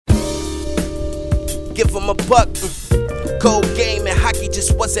give them a buck. Cold game and hockey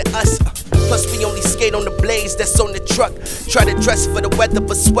just wasn't us. Plus we only skate on the blades that's on the truck. Try to dress for the weather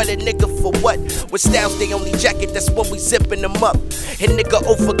but sweat a nigga for what? With styles they only jacket, that's when we zipping them up. And nigga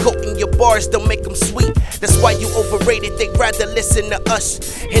overcoating your bars don't make them sweet. That's why you overrated, they rather listen to us.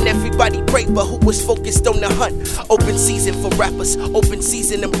 And everybody brave but who was focused on the hunt. Open season for rappers, open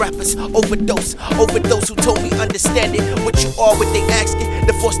season and rappers. Overdose who told me understand it. What you are, what they asking,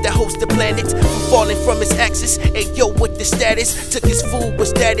 the force that hosts the planets. From falling from his axis, hey yo what the status? Took his food, was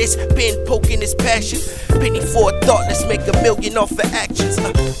status, been poking his passion. Penny for a thought, let's make $1 million off of actions.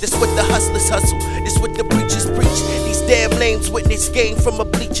 This what the hustlers hustle, this what the preachers preach. These damn lames witness game from a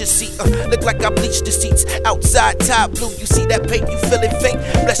bleacher seat. Look like I bleached the seats, outside top blue. You see that paint, you feeling faint?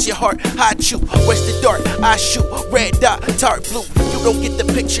 Bless your heart, I chew. Where's the dark? I shoot. Red dot, tart blue. You don't get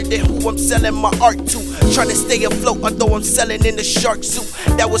the picture, then who I'm selling my art to. Trying to stay afloat, although I'm selling in the shark suit.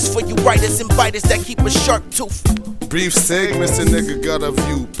 That was for you writers and biters that keep a sharp tooth. Brief segments, a nigga got a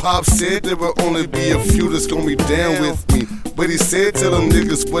view. Pop said there will only be a few that's gonna be down with me. But he said tell them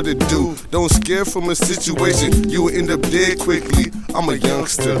niggas what to do. Don't scare from a situation, you will end up dead quickly. I'm a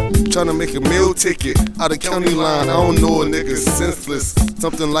youngster, tryna make a meal ticket out of county line. I don't know a nigga senseless,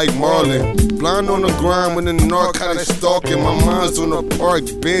 something like Marlon. Blind on the grind when the narcotics stalking. My mind's on a park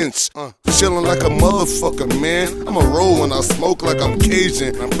bench, chillin' like a motherfucker, man. I'ma roll when I smoke like I'm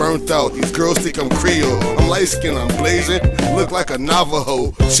Cajun. I'm burnt out, these girls think I'm Creole. I'm light skinned, I'm blazing, look like a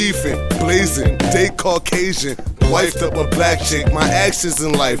Navajo. Chiefin', blazing, they Caucasian. Wifed up a black chick, my actions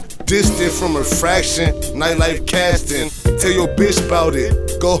in life distant from a fraction. Nightlife casting, tell your bitch about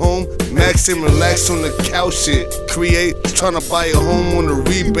it. Go home, max and relax on the couch shit. Create, tryna buy a home on a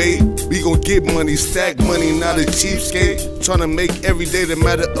rebate. We gon' get money, stack money, not a cheapskate. Tryna make every day the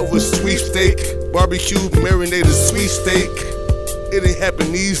matter of a sweepstake. Barbecue, marinated sweet steak. It ain't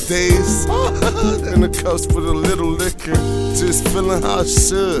happen these days. In the cups with a little liquor. Just feeling how I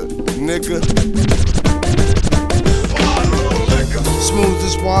should, nigga. Smooth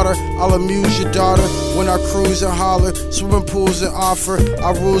as water, I'll amuse your daughter when I cruise and holler. Swimming pools and offer,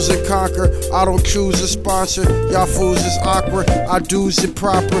 I rules and conquer. I don't choose a sponsor, y'all fools is awkward. I do's it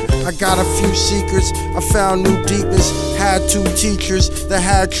proper, I got a few secrets. I found new deepness, had 2 teachers that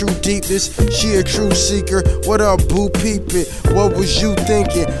had true deepness. She a true seeker, what up boo, peep it. What was you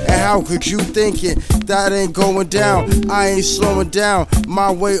thinking, and how could you think it? That ain't going down, I ain't slowing down.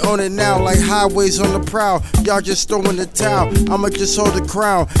 My way on it now, like highways on the prowl. Y'all just throwing the towel, I'ma just hold the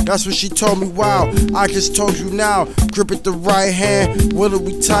crown. That's what she told me, wow, I just told you now. Grip it the right hand, will it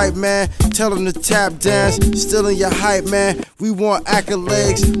be tight, man? Tell them to tap dance, still in your hype, man. We want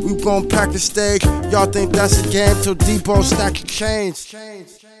accolades, we gon' pack the stage. Y'all think that's a game till Debo stack your change.